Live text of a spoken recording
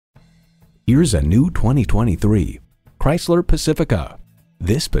Here's a new 2023 Chrysler Pacifica.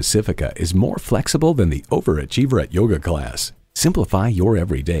 This Pacifica is more flexible than the overachiever at yoga class. Simplify your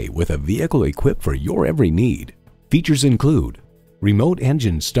everyday with a vehicle equipped for your every need. Features include remote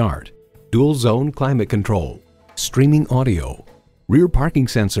engine start, dual zone climate control, streaming audio, rear parking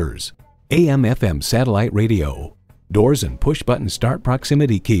sensors, AM/FM satellite radio, doors and push-button start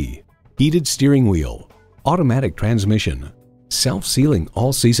proximity key, heated steering wheel, automatic transmission, self-sealing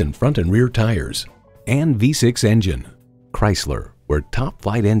all-season front and rear tires, and V6 engine. Chrysler, where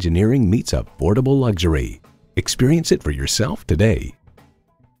top-flight engineering meets affordable luxury. Experience it for yourself today.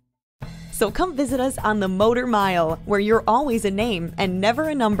 So come visit us on the Motor Mile, where you're always a name and never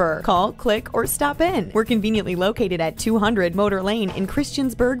a number. Call, click, or stop in. We're conveniently located at 200 Motor Lane in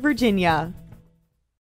Christiansburg, Virginia.